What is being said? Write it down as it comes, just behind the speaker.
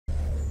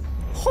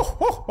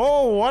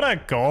Oh, what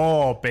a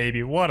goal,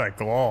 baby. What a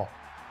goal.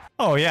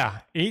 Oh, yeah.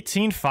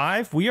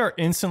 18.5. We are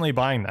instantly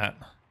buying that.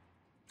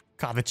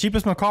 God, the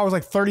cheapest Makar was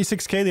like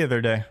 36K the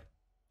other day.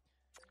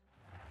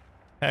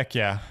 Heck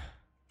yeah.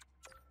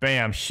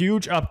 Bam.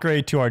 Huge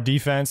upgrade to our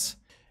defense.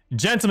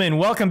 Gentlemen,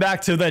 welcome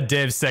back to the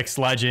Div 6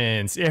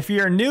 Legends. If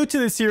you're new to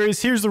the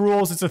series, here's the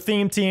rules. It's a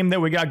theme team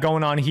that we got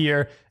going on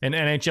here in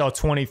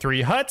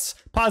NHL23 HUT.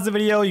 Pause the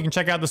video. You can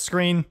check out the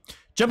screen.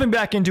 Jumping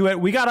back into it,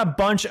 we got a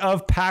bunch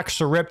of packs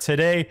to rip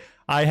today.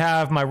 I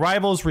have my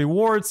Rivals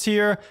rewards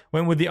here.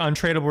 Went with the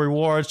untradeable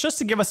rewards just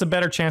to give us a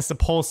better chance to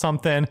pull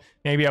something.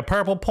 Maybe a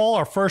purple pull.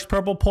 Our first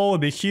purple pull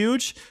would be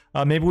huge.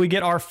 Maybe we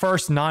get our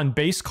first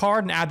non-base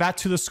card and add that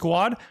to the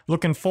squad.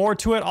 Looking forward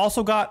to it.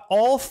 Also got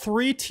all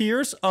 3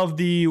 tiers of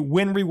the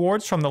win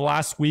rewards from the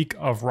last week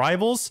of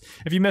Rivals.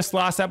 If you missed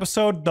last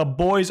episode, the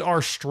boys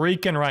are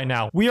streaking right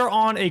now. We are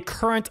on a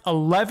current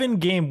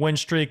 11-game win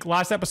streak.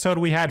 Last episode,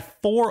 we had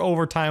 4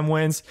 overtime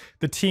wins.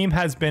 The team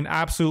has been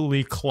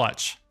absolutely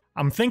clutch.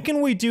 I'm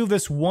thinking we do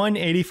this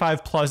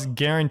 185 plus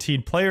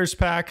guaranteed players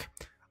pack.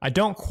 I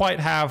don't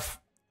quite have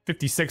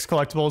 56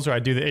 collectibles, or I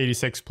do the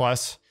 86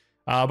 plus.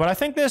 But I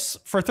think this,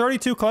 for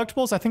 32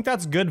 collectibles, I think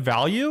that's good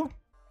value.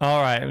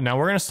 All right, now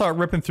we're going to start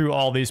ripping through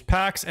all these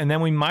packs, and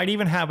then we might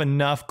even have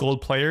enough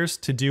gold players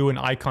to do an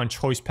icon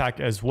choice pack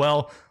as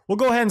well. We'll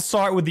go ahead and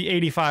start with the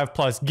 85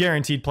 plus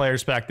guaranteed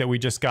players pack that we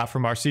just got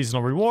from our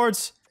seasonal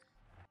rewards.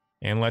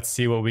 And let's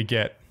see what we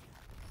get.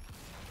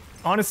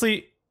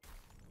 Honestly,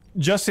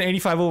 just an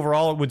 85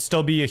 overall would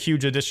still be a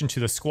huge addition to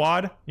the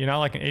squad. You know,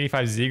 like an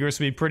 85 Zegers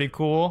would be pretty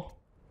cool.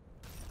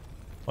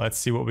 Let's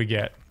see what we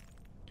get.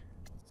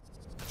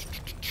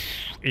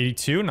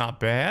 82,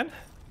 not bad.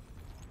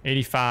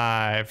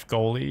 85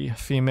 goalie,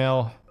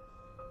 female.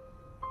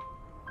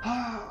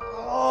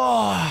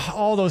 Oh,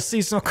 all those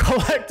seasonal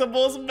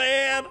collectibles,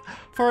 man.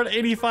 For an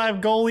 85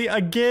 goalie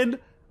again.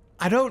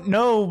 I don't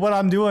know what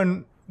I'm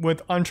doing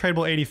with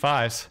untradeable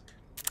 85s.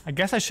 I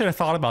guess I should have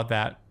thought about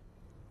that.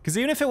 Because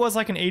even if it was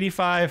like an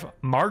 85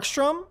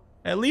 Markstrom,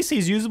 at least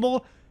he's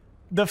usable.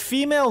 The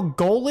female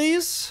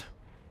goalies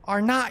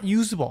are not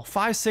usable.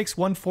 5'6",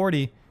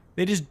 140.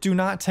 They just do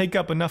not take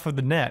up enough of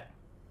the net.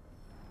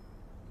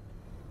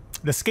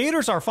 The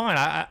skaters are fine.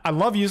 I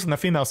love using the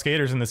female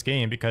skaters in this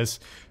game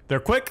because they're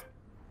quick.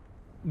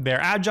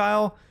 They're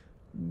agile.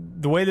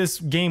 The way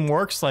this game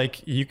works,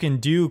 like you can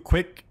do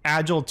quick,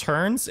 agile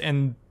turns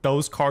and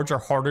those cards are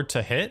harder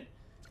to hit.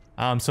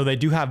 So they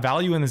do have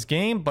value in this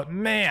game, but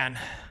man,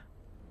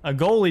 a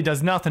goalie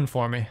does nothing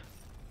for me.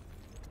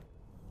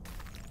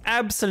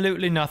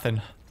 Absolutely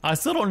nothing. I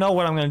still don't know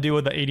what I'm going to do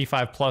with the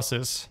 85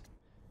 pluses.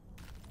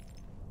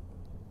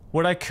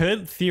 What I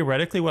could,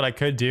 theoretically, what I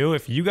could do,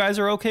 if you guys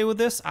are okay with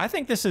this, I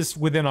think this is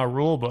within our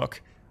rule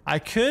book. I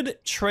could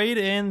trade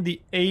in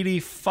the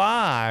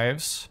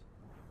 85s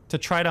to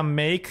try to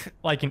make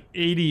like an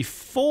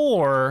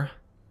 84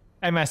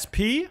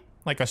 MSP,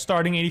 like a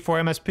starting 84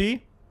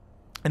 MSP,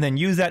 and then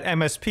use that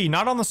MSP,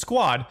 not on the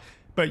squad,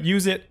 but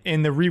use it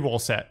in the reroll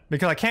set.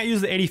 Because I can't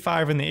use the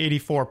 85 in the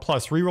 84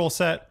 plus reroll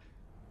set,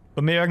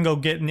 but maybe I can go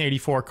get an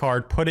 84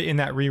 card, put it in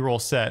that reroll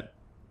set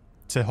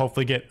to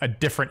hopefully get a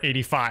different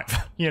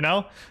 85, you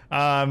know?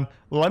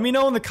 Let me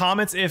know in the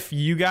comments if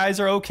you guys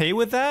are okay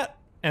with that,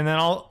 and then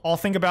I'll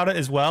think about it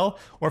as well.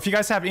 Or if you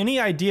guys have any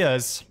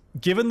ideas,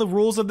 given the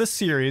rules of this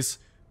series,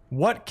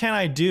 what can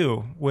I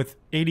do with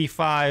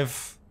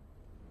 85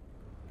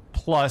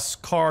 plus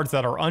cards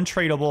that are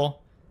untradeable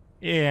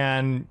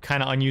and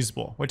kind of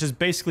unusable, which is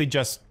basically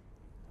just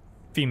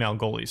female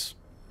goalies,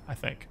 I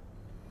think.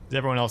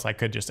 Everyone else I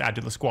could just add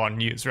to the squad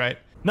and use, right?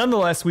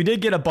 Nonetheless, we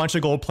did get a bunch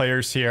of gold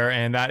players here,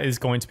 and that is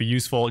going to be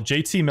useful.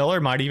 JT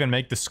Miller might even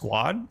make the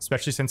squad,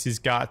 especially since he's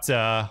got,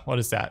 what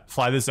is that?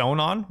 Fly the Zone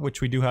on,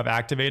 which we do have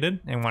activated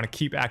and want to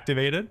keep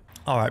activated.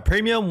 All right,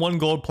 premium 1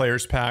 gold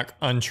players pack,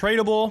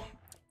 untradeable.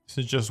 This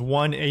is just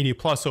 180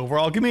 plus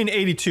overall. Give me an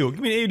 82. Give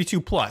me an 82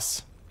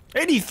 plus.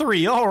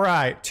 83, all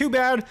right. Too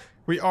bad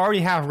we already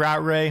have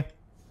Rat Ray,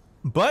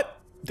 but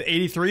the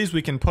 83s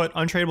we can put,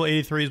 untradeable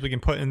 83s we can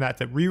put in that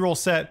reroll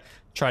set,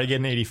 try to get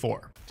an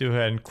 84. Do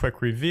ahead and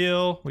quick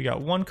reveal. We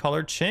got 1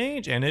 color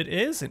change, and it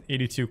is an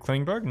 82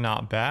 Klingberg,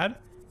 not bad.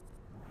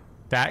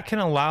 That can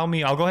allow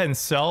me, I'll go ahead and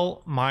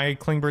sell my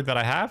Klingberg that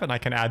I have, and I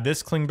can add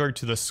this Klingberg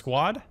to the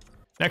squad.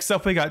 Next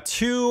up, we got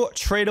 2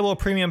 tradable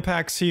premium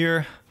packs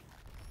here.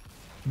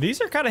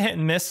 These are kind of hit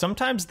and miss.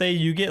 Sometimes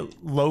you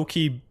get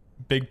low-key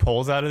big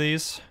pulls out of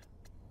these,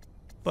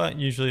 but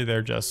usually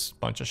they're just a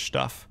bunch of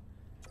stuff.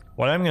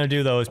 What I'm going to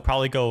do, though, is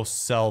probably go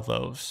sell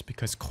those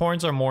because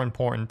coins are more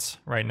important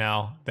right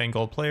now than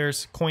gold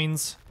players.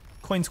 Coins.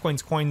 Coins,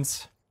 coins,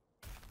 coins.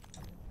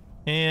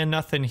 And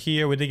nothing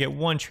here. We did get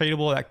 1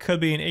 tradable. That could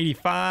be an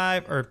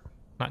 85. Or,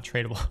 not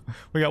tradable.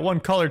 We got 1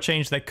 color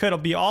change that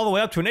could be all the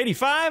way up to an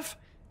 85.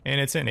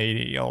 And it's an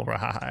 80. All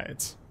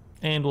right.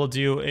 And we'll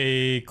do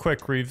a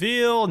quick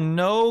reveal.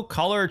 No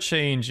color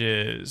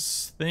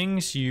changes.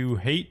 Things you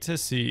hate to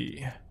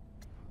see.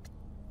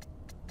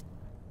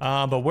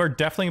 But we're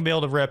definitely gonna be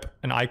able to rip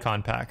an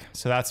icon pack,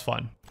 so that's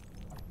fun.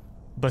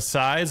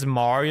 Besides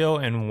Mario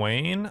and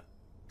Wayne,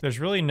 there's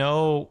really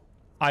no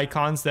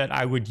icons that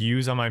I would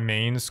use on my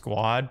main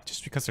squad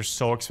just because they're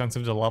so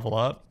expensive to level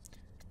up.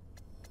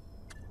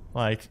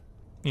 Like,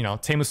 you know,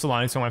 Teemu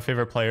Selanne is one of my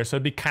favorite players, so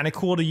it'd be kind of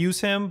cool to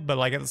use him, but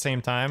like at the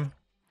same time,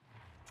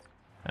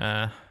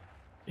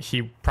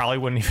 he probably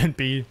wouldn't even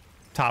be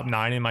top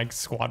 9 in my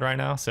squad right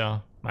now,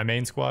 so my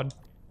main squad.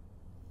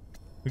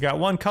 We got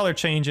one color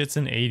change, it's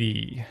an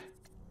 80.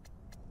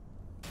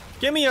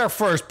 Give me your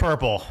first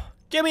purple.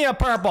 Give me a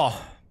purple.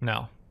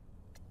 No.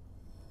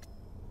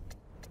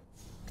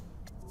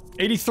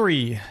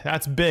 83,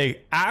 that's big.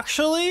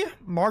 Actually,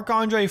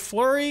 Marc-Andre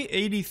Fleury,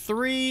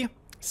 83,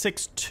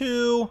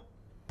 6'2".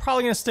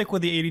 Probably gonna stick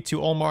with the 82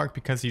 Olmark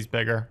because he's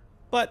bigger.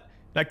 But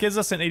that gives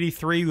us an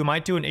 83. We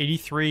might do an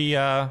 83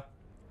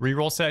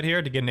 reroll set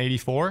here to get an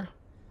 84.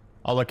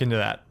 I'll look into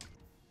that.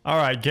 All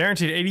right,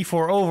 guaranteed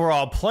 84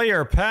 overall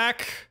player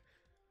pack.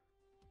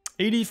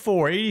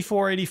 84,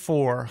 84,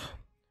 84.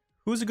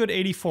 Who's a good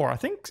 84? I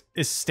think,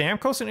 is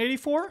Stamkos an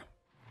 84?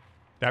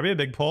 That'd be a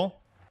big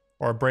pull.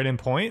 Or a Braden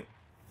Point.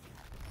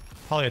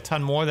 Probably a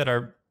ton more that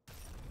are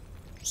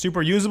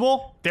super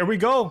usable. There we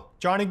go.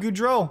 Johnny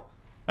Gaudreau.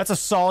 That's a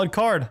solid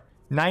card.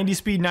 90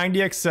 speed,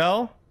 90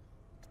 XL.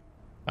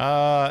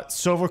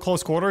 Silver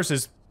close quarters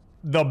is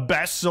the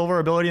best silver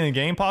ability in the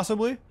game,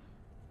 possibly.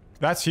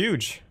 That's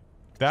huge.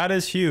 That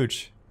is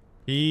huge.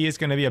 He is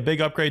going to be a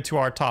big upgrade to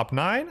our top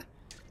 9.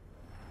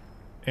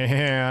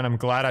 And I'm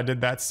glad I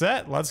did that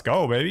set. Let's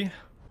go, baby.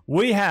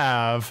 We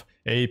have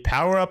a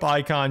power-up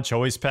icon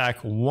choice pack,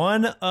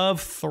 1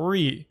 of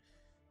 3.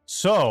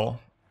 So,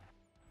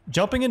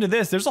 jumping into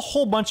this, there's a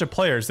whole bunch of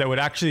players that would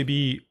actually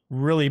be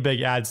really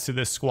big adds to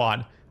this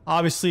squad.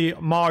 Obviously,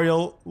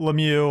 Mario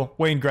Lemieux,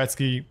 Wayne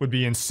Gretzky would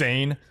be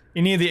insane.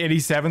 Any of the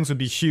 87s would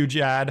be huge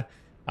add.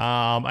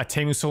 A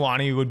Teemu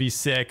Selanne would be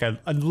sick. A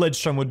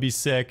Lidstrom would be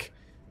sick.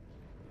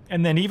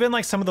 And then even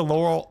like some of the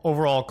lower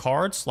overall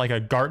cards, like a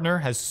Gartner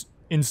has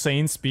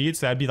insane speed,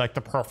 so that'd be like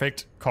the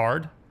perfect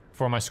card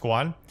for my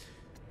squad.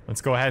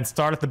 Let's go ahead and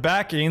start at the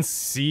back and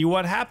see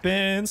what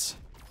happens.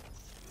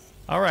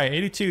 All right,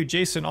 82,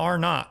 Jason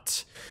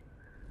Arnott.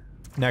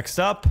 Next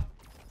up,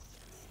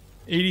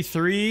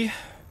 83.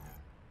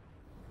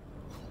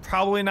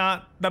 Probably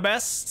not the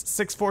best.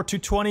 6'4",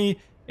 220,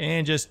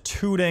 and just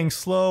too dang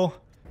slow.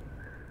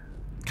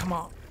 Come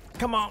on,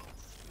 come on.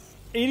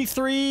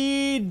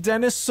 83,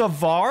 Dennis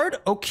Savard.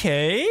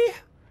 Okay.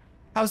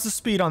 How's the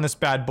speed on this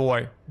bad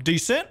boy?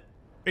 Decent.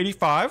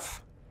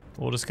 85.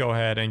 We'll just go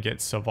ahead and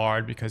get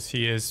Savard because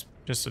he is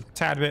just a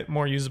tad bit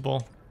more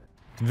usable.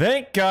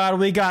 Thank God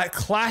we got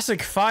classic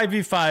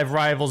 5v5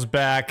 rivals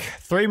back.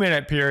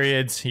 3-minute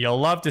periods. You'll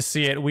love to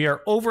see it. We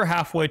are over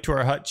halfway to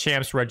our HUT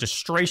Champs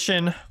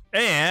registration.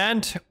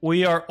 And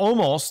we are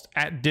almost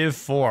at Div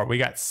 4. We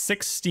got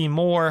 60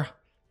 more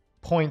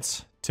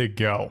points to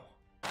go.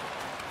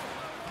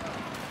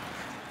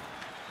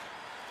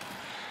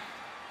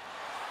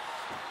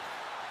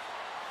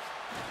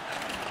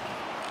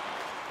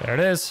 There it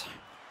is.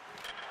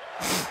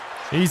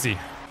 Easy.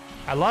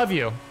 I love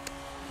you,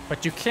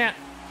 but you can't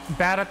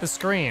bat at the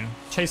screen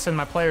chasing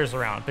my players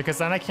around because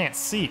then I can't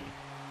see,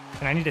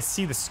 and I need to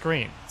see the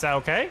screen. Is that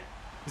okay?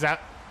 Is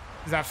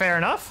that fair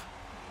enough?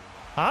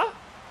 Huh?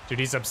 Dude,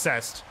 he's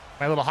obsessed.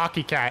 My little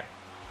hockey cat,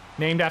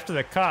 named after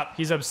the cup.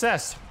 He's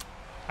obsessed.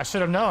 I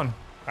should have known.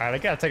 All right, I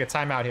gotta take a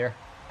timeout here.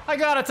 I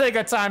gotta take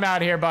a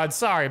timeout here, bud.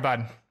 Sorry,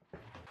 bud.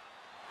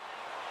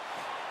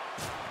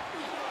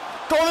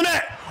 Go in the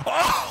net!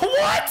 Oh,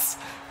 what?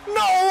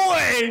 No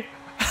way!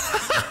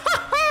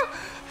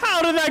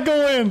 How did that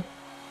go in?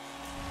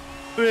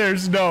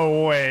 There's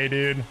no way,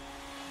 dude.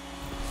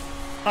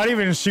 I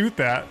didn't even shoot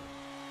that.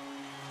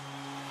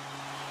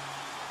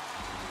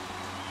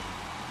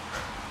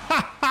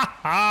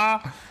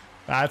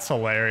 That's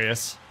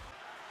hilarious.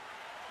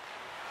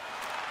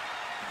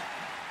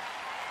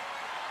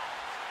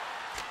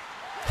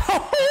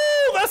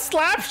 Oh, that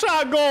slap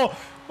shot goal.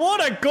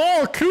 What a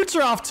goal.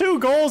 Kucherov, 2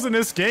 goals in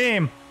this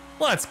game.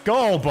 Let's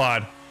go,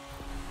 bud.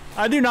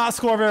 I do not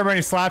score very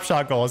many slap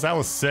shot goals. That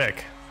was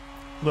sick.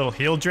 Little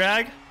heel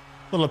drag.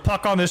 Little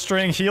puck on the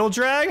string heel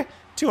drag.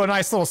 To a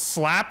nice little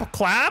slap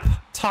clap.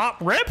 Top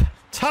rip.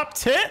 Top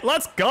tit.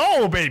 Let's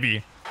go,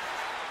 baby.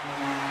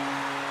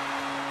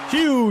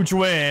 Huge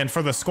win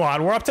for the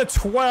squad. We're up to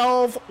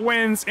 12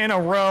 wins in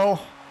a row.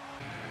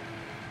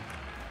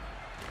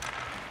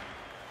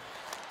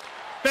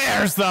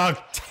 There's the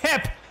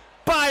tip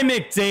by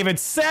McDavid.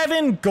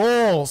 7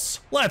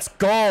 goals. Let's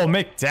go,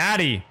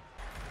 McDaddy.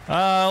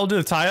 We'll do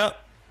the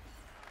tie-up.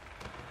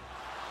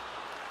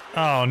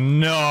 Oh,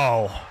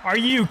 no. Are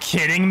you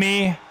kidding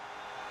me?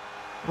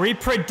 We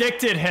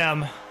predicted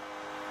him.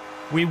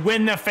 We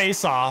win the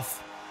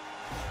face-off.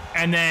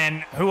 And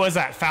then, who was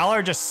that?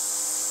 Fowler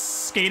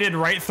just skated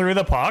right through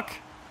the puck?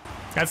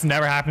 That's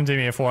never happened to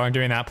me before. I'm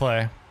doing that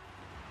play.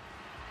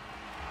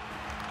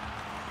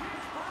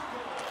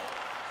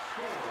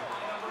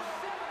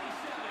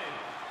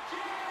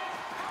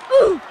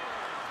 Ooh.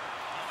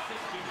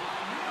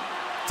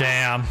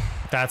 Damn,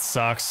 that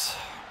sucks.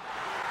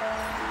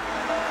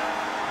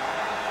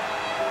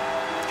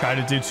 Tried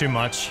to do too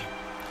much.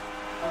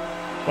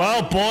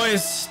 Well,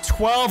 boys,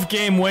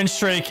 12-game win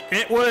streak.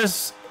 It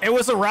was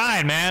a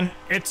ride, man.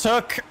 It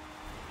took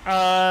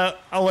a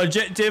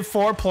legit Div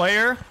 4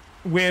 player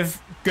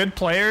with good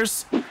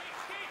players.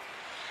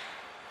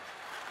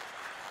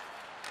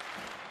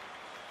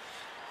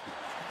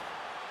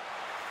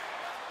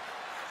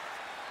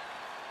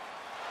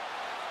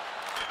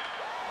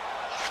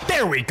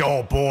 There we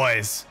go,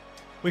 boys.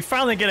 We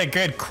finally get a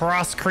good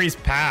cross-crease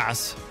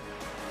pass.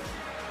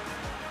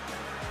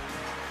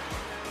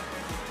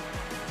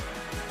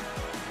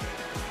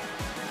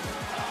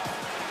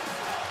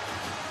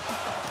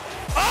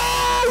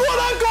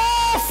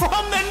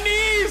 From the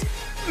knees,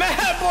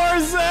 Matt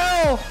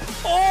Barzell.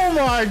 Oh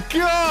my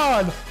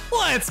God.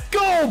 Let's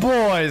go,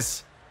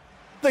 boys.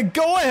 The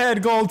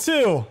go-ahead goal,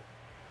 too.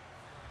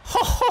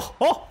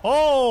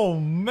 Oh,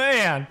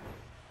 man.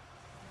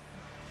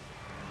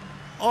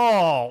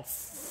 Oh,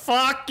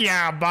 fuck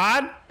yeah,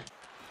 bud.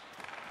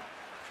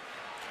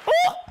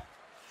 Oh.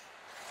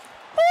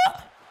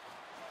 Oh.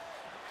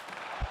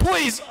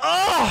 Please.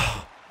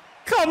 Oh,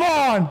 come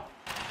on.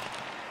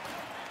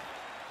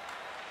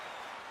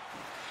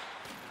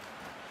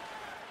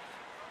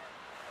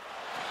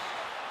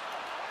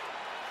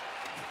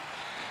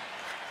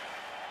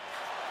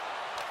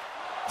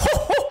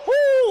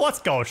 Let's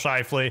go,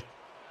 Shifley.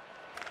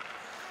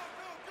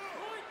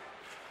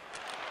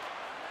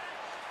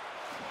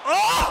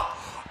 Oh!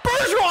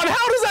 Bergeron,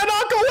 how does that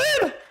not go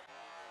in?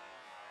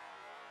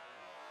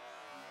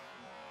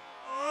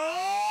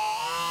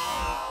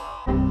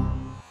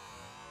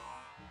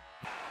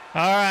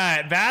 All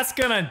right, that's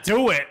gonna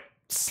do it.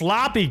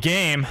 Sloppy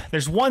game.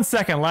 There's 1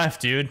 second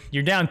left, dude.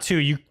 You're down 2.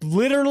 You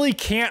literally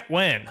can't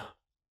win.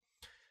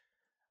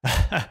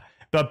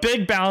 But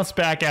big bounce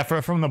back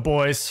effort from the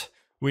boys.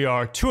 We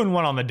are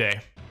 2-1 on the day.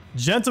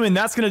 Gentlemen,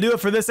 that's going to do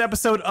it for this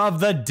episode of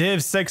the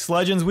Div 6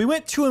 Legends. We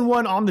went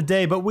 2-1 on the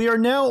day, but we are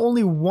now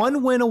only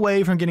 1 win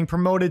away from getting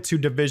promoted to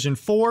Division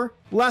 4.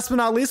 Last but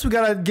not least, we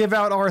got to give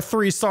out our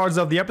 3 stars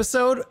of the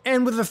episode.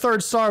 And with the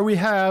 3rd star, we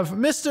have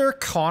Mr.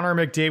 Connor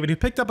McDavid, who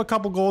picked up a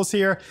couple goals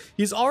here.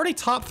 He's already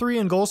top 3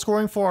 in goal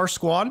scoring for our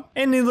squad.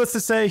 And needless to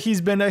say, he's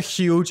been a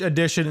huge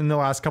addition in the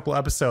last couple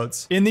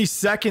episodes. In the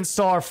 2nd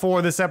star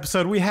for this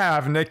episode, we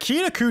have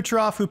Nikita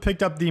Kucherov, who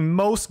picked up the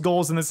most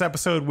goals in this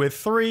episode with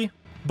 3.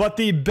 But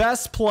the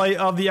best play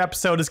of the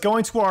episode is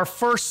going to our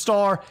 1st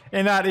star,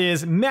 and that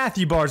is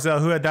Matthew Barzell,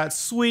 who had that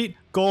sweet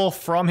goal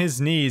from his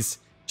knees.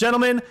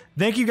 Gentlemen,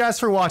 thank you guys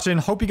for watching.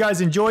 Hope you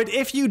guys enjoyed.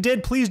 If you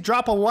did, please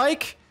drop a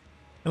like,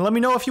 and let me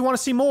know if you want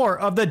to see more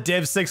of the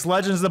Div 6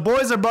 Legends. The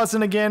boys are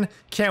buzzing again.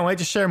 Can't wait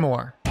to share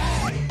more.